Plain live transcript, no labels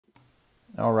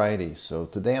Alrighty, so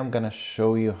today I'm gonna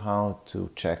show you how to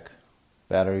check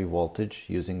battery voltage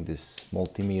using this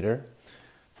multimeter.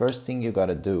 First thing you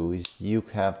gotta do is you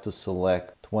have to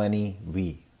select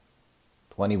 20V,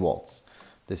 20 volts.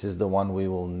 This is the one we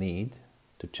will need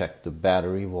to check the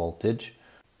battery voltage.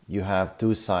 You have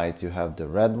two sides, you have the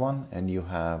red one and you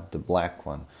have the black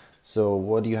one. So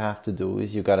what you have to do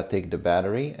is you gotta take the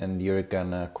battery and you're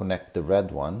gonna connect the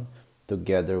red one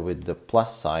together with the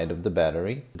plus side of the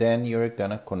battery. Then you're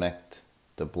gonna connect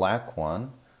the black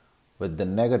one with the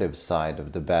negative side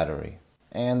of the battery.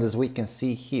 And as we can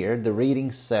see here, the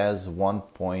reading says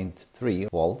 1.3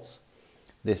 volts.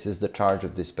 This is the charge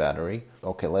of this battery.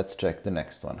 Okay, let's check the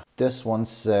next one. This one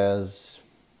says,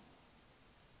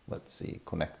 let's see,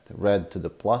 connect the red to the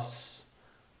plus,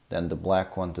 then the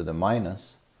black one to the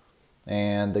minus.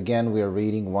 And again, we are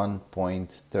reading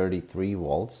 1.33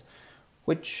 volts.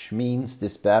 Which means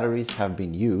these batteries have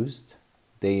been used.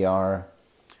 They are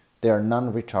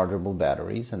non-rechargeable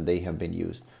batteries and they have been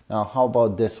used. Now how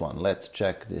about this one? Let's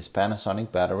check this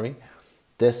Panasonic battery.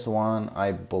 This one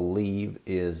I believe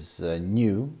is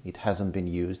new. It hasn't been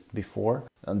used before.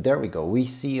 And there we go. We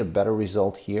see a better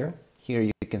result here. Here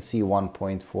you can see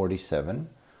 1.47,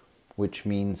 which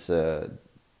means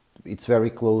it's very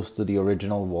close to the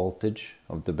original voltage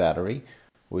of the battery,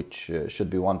 which should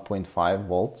be 1.5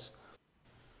 volts.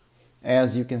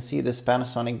 As you can see, this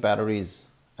Panasonic battery is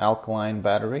alkaline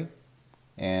battery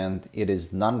and it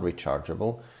is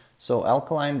non-rechargeable. So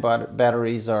alkaline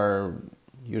batteries are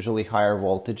usually higher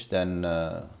voltage than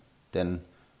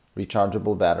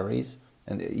rechargeable batteries.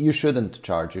 And you shouldn't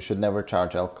charge, you should never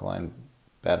charge alkaline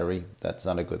battery. That's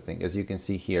not a good thing. As you can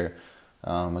see here,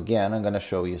 again, I'm going to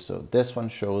show you. So this one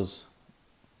shows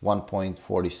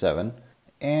 1.47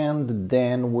 and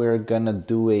then we're going to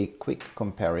do a quick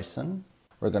comparison.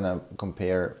 We're going to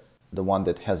compare the one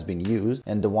that has been used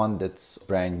and the one that's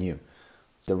brand new.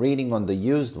 So the reading on the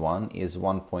used one is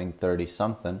 1.30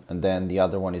 something and then the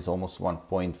other one is almost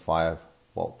 1.5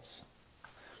 volts.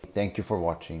 Thank you for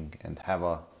watching and have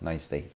a nice day.